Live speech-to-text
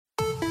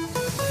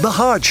The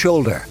Hard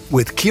Shoulder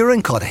with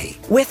Kieran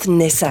Cuddihy with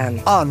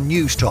Nissan on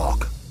News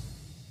Talk.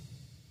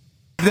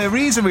 The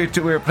reason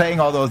we're playing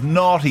all those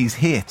noughties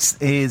hits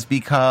is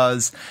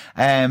because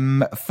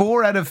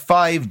 4 out of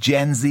 5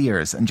 Gen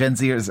Zers, and Gen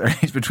Zers are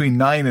aged between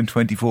 9 and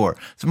 24.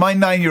 So my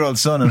 9-year-old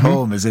son at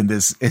home is in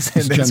this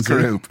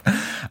group.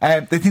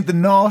 They think the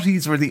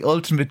noughties were the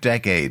ultimate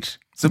decade.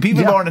 So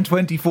people born in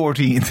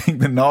 2014 think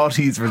the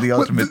noughties were the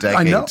ultimate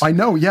decade. I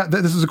know. Yeah,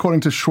 this is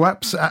according to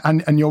Schweppes,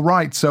 and you're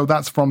right. So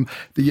that's from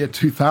the year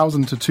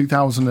 2000 to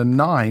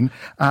 2009.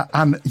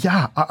 And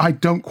yeah, I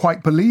don't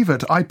quite believe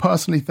it. I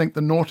personally think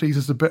the noughties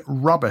is a bit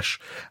rubbish.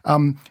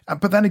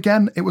 But then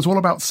again, it was all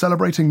about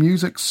celebrating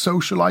music,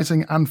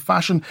 socializing, and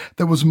fashion.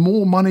 There was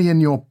more money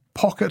in your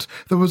pocket.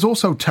 There was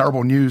also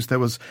terrible news. There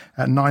was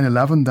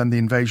 9/11, then the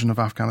invasion of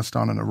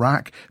Afghanistan and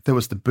Iraq. There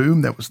was the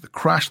boom. There was the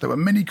crash. There were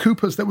Mini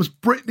Coopers. There was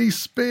Britney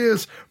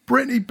Spears,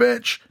 Britney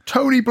Bitch,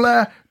 Tony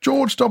Blair,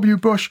 George W.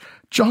 Bush,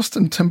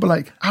 Justin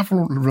Timberlake,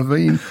 Avril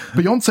Lavigne,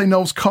 Beyonce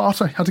Knowles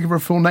Carter, had to give her a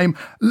full name,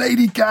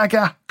 Lady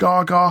Gaga.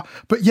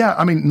 But yeah,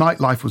 I mean,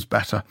 nightlife was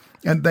better.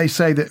 And they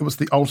say that it was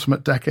the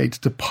ultimate decade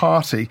to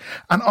party.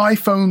 And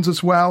iPhones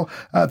as well,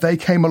 they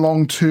came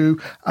along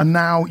too. And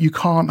now you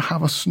can't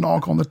have a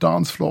snog on the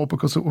dance floor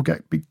because it will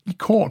be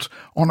caught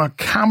on a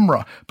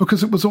camera,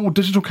 because it was all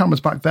digital cameras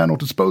back then, or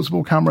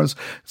disposable cameras.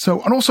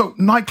 So, and also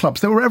nightclubs,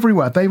 they were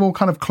everywhere. They've all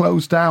kind of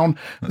closed down.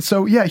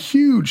 So yeah,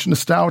 huge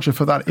nostalgia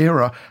for that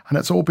era. And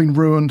it's all been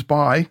ruined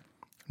by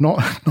not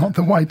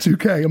the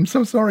Y2K. I'm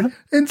so sorry.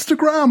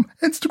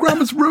 Instagram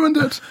has ruined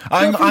it.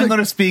 I'm going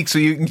to speak so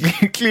you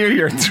can clear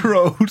your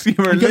throat.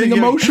 You're getting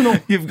emotional.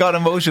 You've got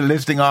emotion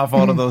lifting off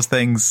all of those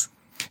things.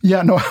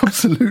 Yeah, no,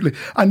 absolutely.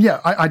 And yeah,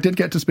 I did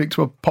get to speak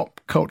to a pop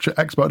culture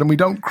expert, and we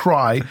don't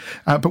cry,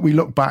 but we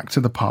look back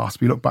to the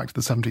past. We look back to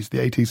the 70s, the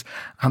 80s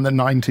and the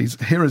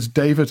 90s. Here is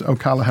David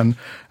O'Callaghan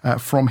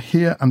from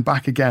Here and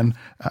Back Again,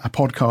 a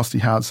podcast he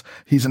has.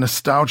 He's a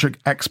nostalgic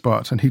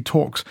expert, and he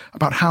talks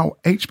about how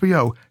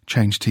HBO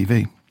changed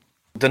TV.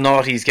 The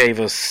noughties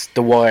gave us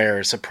The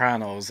Wire,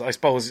 Sopranos, I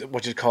suppose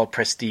what you'd call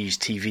prestige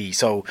TV.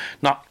 So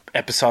not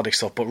episodic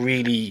stuff, but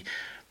really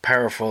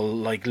powerful,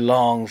 like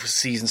long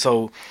seasons.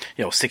 So,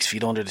 6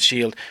 Feet Under the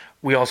Shield.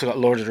 We also got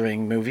Lord of the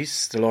Rings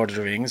movies, the Lord of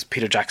the Rings,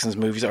 Peter Jackson's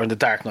movies, or the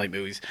Dark Knight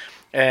movies.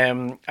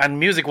 And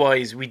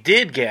music-wise, we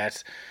did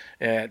get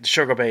the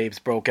Sugar Babes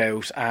broke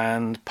out,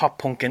 and pop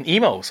punk and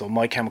emo, so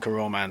My Chemical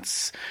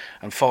Romance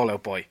and Fall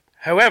Out Boy.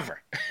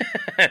 However,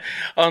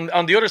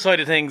 on the other side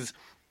of things,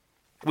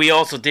 we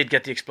also did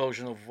get the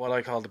explosion of what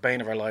I call the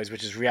bane of our lives,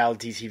 which is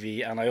reality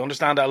TV. And I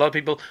understand that a lot of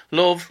people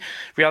love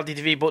reality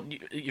TV, but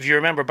if you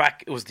remember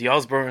back, it was the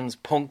Osbournes,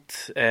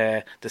 Punk'd,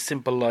 The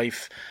Simple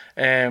Life.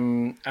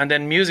 And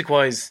then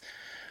music-wise,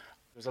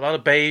 there's a lot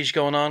of beige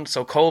going on.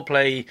 So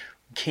Coldplay,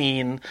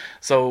 Keen.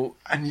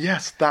 And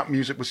yes, that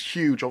music was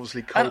huge,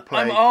 obviously. Coldplay.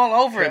 I'm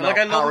all over it. Like,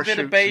 I love a bit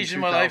of beige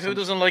in my life. Who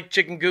doesn't like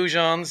chicken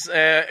goujons?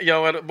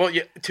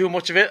 But too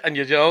much of it, and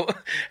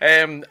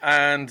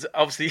and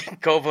obviously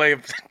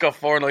Coldplay got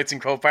 4 nights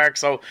in Croke Park,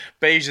 so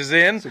beige is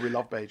in. So we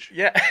love beige.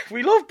 Yeah,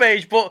 we love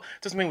beige, but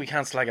doesn't mean we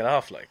can't slag it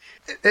off. Like,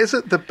 is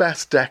it the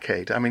best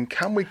decade? I mean,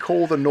 can we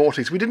call the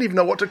noughties? We didn't even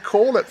know what to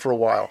call it for a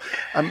while.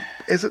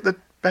 Is it the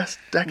best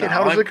decade?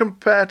 How does it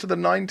compare to the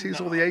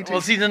 90s or the 80s?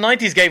 Well, see, the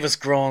 90s gave us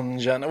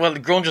grunge, and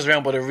grunge was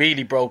around, but it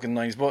really broke in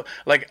the 90s. But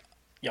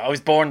I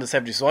was born in the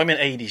 70s, so I'm an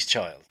 80s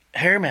child.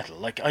 Hair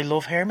metal, I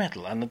love hair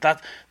metal, and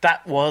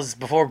that was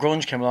before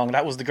grunge came along.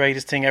 That was the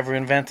greatest thing ever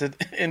invented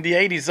in the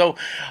 80s. So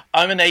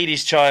I'm an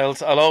 80s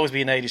child. I'll always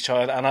be an 80s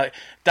child, and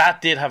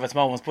that did have its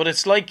moments. But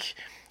it's like,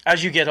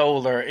 as you get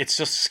older, it's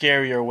just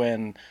scarier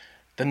when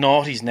the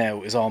noughties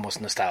now is almost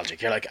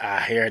nostalgic. You're like,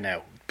 here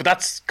now. But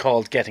that's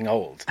called getting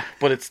old.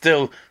 But it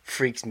still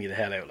freaks me the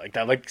hell out like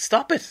that. Like,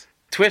 stop it.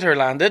 Twitter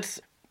landed.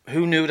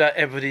 Who knew that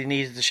everybody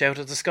needed to shout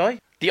at the sky?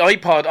 The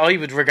iPod I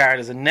would regard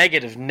as a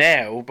negative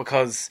now,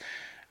 because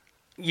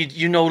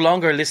you no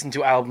longer listen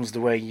to albums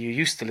the way you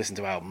used to listen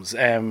to albums.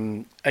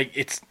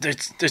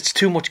 There's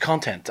too much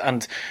content,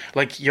 and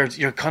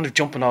you're kind of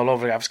jumping all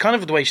over. It's kind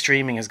of the way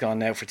streaming has gone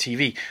now for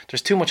TV.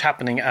 There's too much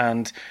happening,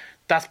 and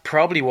that's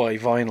probably why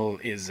vinyl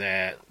is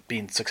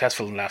been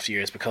successful in the last few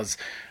years, because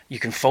you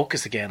can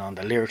focus again on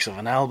the lyrics of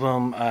an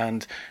album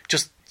and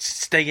just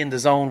stay in the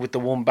zone with the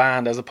one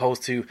band, as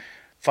opposed to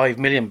 5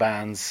 million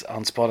bands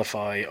on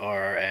Spotify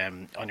or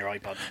on your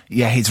iPod.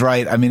 Yeah, he's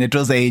right. I mean, it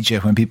does age you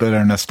when people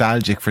are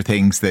nostalgic for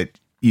things that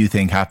you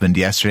think happened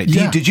yesterday.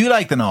 Did you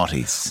like the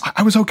noughties?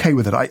 I was okay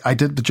with it. I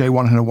did the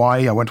J1 in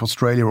Hawaii. I went to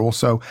Australia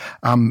also.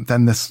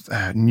 Then this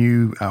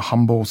new,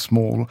 humble,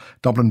 small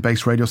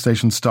Dublin-based radio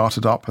station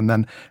started up, and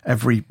then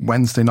every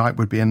Wednesday night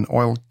would be in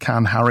Oil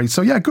Can Harry.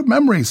 So yeah, good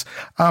memories.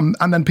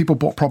 And then people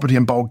bought property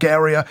in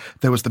Bulgaria.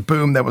 There was the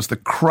boom. There was the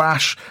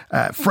crash.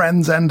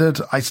 Friends ended.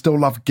 I still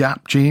love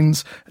Gap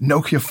jeans.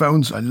 Nokia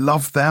phones. I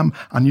love them.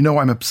 And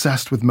I'm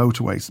obsessed with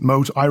motorways.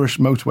 Irish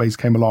motorways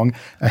came along.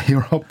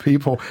 Here are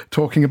people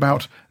talking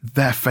about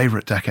their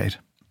favourite decade.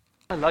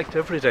 I liked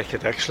every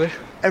decade, actually.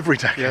 Every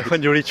decade? Yeah,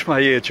 when you reach my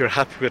age, you're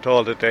happy with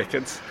all the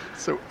decades.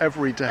 So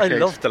every decade? I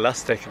loved the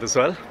last decade as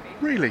well.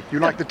 Really? You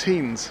like the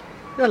teens?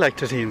 I like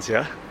the teens,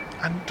 yeah.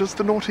 And does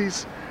the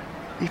noughties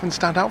even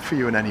stand out for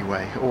you in any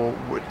way? Or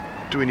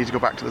do we need to go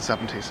back to the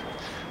 70s?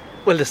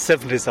 Well, the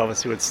 70s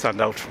obviously would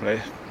stand out for me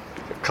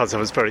because I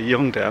was very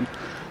young then.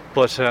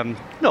 But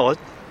no,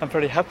 I'm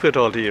very happy with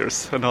all the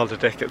years and all the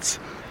decades.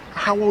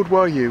 How old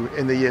were you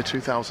in the year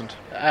 2000?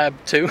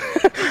 2.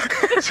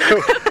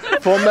 So,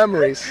 fond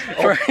memories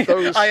of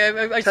those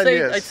 10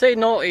 years. I'd say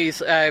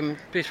noughties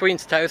between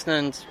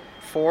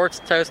 2004,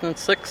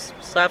 2006,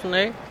 7,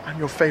 8. And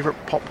your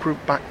favourite pop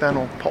group back then,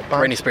 or pop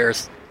band? Britney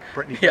Spears.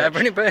 Britney Yeah,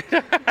 Spears. Britney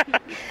Spears.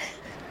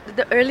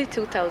 The early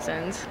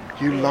 2000s.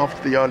 You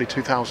loved the early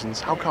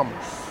 2000s. How come?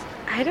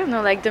 I don't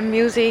know, like the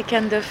music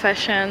and the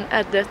fashion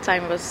at that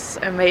time was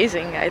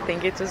amazing. I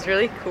think it was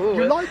really cool.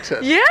 You liked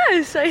it?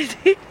 Yes, I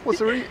did. Was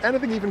there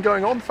anything even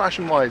going on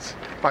fashion-wise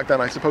back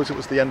then? I suppose it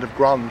was the end of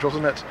grunge,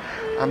 wasn't it?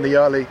 And the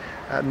early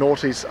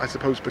noughties, I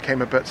suppose,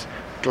 became a bit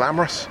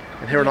glamorous.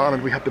 And here in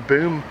Ireland we had the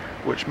boom,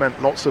 which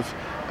meant lots of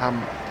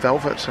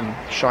velvet and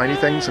shiny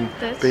things and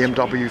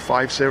BMW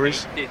 5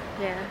 Series.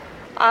 Yeah.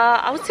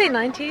 I would say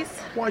 90s.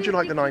 Why did you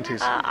like the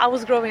 90s? I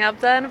was growing up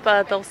then,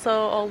 but also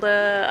all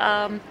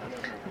the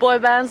boy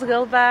bands,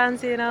 girl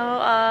bands,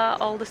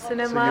 all the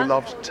cinema. So you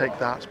loved Take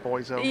That,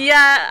 Boyzone?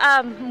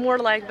 Yeah, more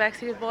like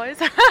Backstreet Boys.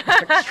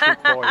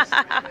 Backstreet Boys.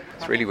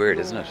 It's really weird,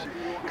 isn't it?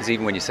 Because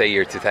even when you say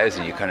year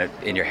 2000, you kind of,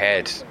 in your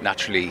head,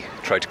 naturally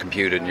try to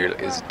compute it, and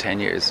is it 10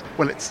 years?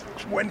 Well, it's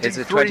 23 Is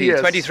it 20, years.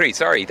 23,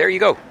 sorry, there you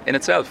go, in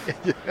itself.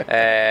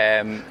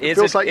 It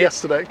feels like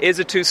yesterday. Is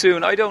it too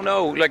soon? I don't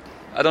know.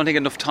 I don't think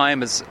enough time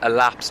has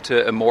elapsed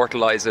to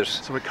immortalise it.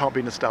 So it can't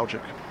be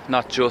nostalgic.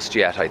 Not just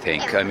yet, I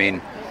think. I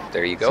mean,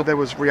 there you go. So there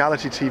was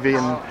reality TV,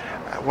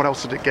 and what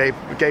else did it give?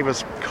 It gave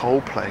us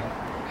Coldplay.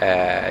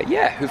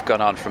 Who've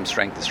gone on from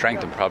strength to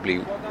strength, and probably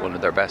one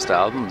of their best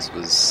albums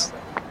was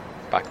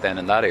back then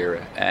in that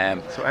era.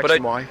 So X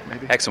and Y,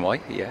 maybe? X and Y,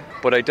 yeah.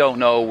 But I don't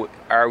know,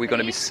 are we going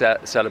to be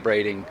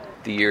celebrating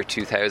the year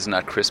 2000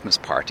 at Christmas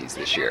parties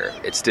this year?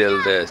 It's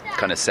still the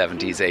kind of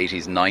 70s,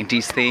 80s,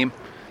 90s theme.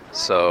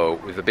 So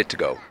we've a bit to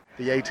go.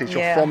 The 80s,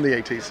 you're from the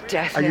 80s.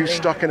 Definitely. Are you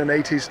stuck in an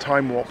 80s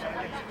time warp?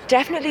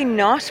 Definitely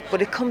not, but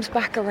it comes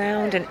back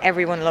around and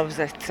everyone loves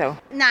it, so.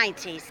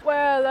 90s.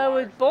 Well, I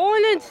was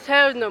born in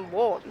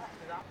 2001.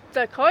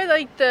 So I quite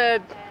like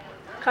the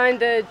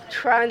kind of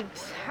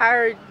trance,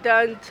 hard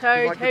dance,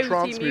 hard like the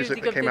trance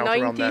music that of came the out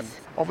 90s. around then.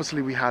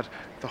 Obviously we had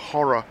the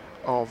horror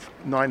of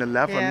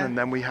 9/11, and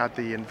then we had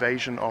the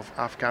invasion of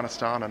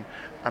Afghanistan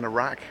and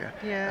Iraq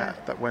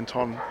that went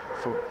on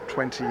for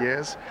 20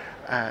 years.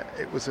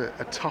 It was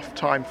a tough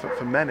time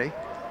for many.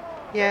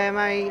 Yeah,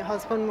 my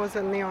husband was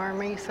in the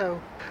army,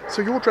 so...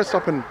 So you're dressed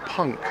up in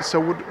punk, so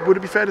would it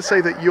be fair to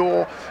say that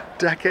your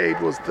decade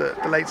was the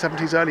late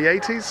 70s, early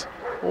 80s,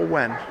 or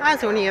when? I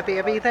was only a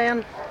baby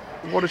then.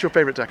 What is your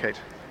favourite decade?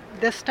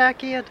 This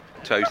decade?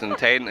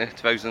 2010 to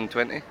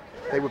 2020.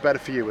 They were better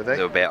for you, were they?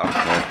 They were better.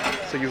 No.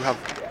 So you have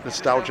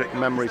nostalgic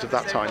memories of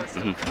that time?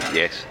 Mm-hmm.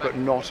 Yes. But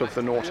not of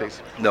the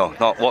noughties? No,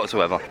 not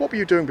whatsoever. What were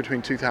you doing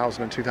between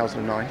 2000 and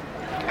 2009?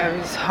 I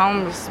was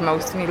homeless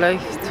most of my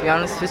life, to be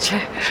honest with you.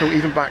 So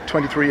even back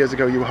 23 years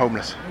ago, you were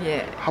homeless?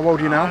 Yeah. How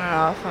old are you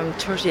now? I'm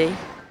 38.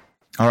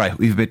 All right,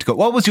 we've a bit to go.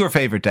 What was your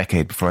favourite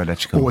decade before I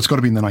let you go? Oh, it's got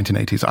to be in the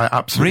 1980s. I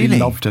absolutely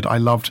loved it. I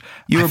loved...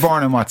 You were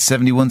born in what,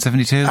 71,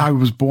 72? I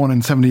was born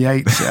in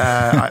 78.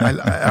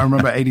 I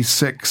remember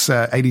 86,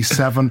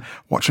 87,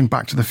 watching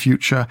Back to the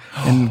Future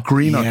in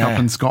Greenock up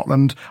in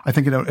Scotland. I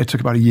think it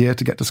took about a year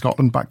to get to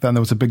Scotland. Back then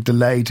there was a big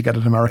delay to get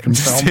an American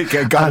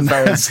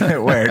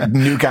film. Where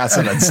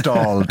Newcastle had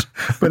stalled.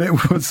 But it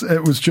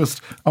was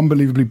just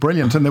unbelievably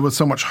brilliant, and there was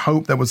so much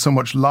hope, there was so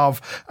much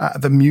love.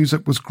 The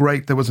music was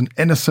great, there was an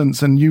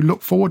innocence, and you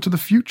look forward to the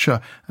future,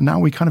 and now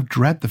we kind of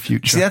dread the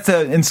future. See, that's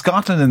in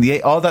Scotland,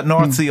 all that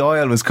North Sea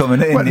oil was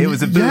coming in. Well, it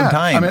was a boom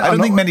time. I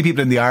don't think many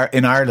people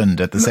in Ireland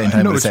at the same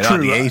time would say, the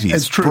 80s.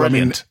 It's true.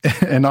 Brilliant. I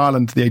mean, in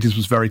Ireland, the 80s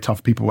was very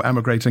tough. People were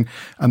emigrating,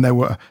 and there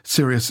were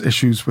serious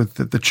issues with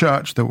the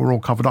church that were all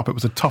covered up. It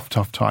was a tough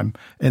time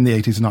in the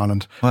 80s in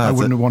Ireland. Well, I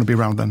wouldn't want to be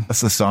around then.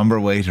 That's a somber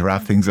way to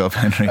wrap things up,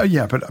 Henry.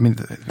 Yeah, but I mean,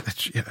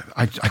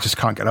 I just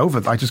can't get over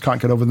it. I just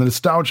can't get over the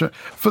nostalgia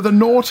for the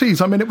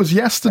noughties. I mean, it was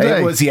yesterday.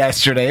 It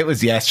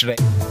was yesterday.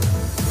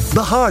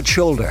 The Hard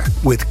Shoulder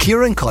with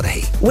Kieran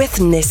Cuddihy. With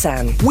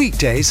Nissan.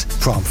 Weekdays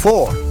from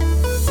 4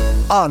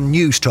 on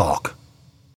News Talk.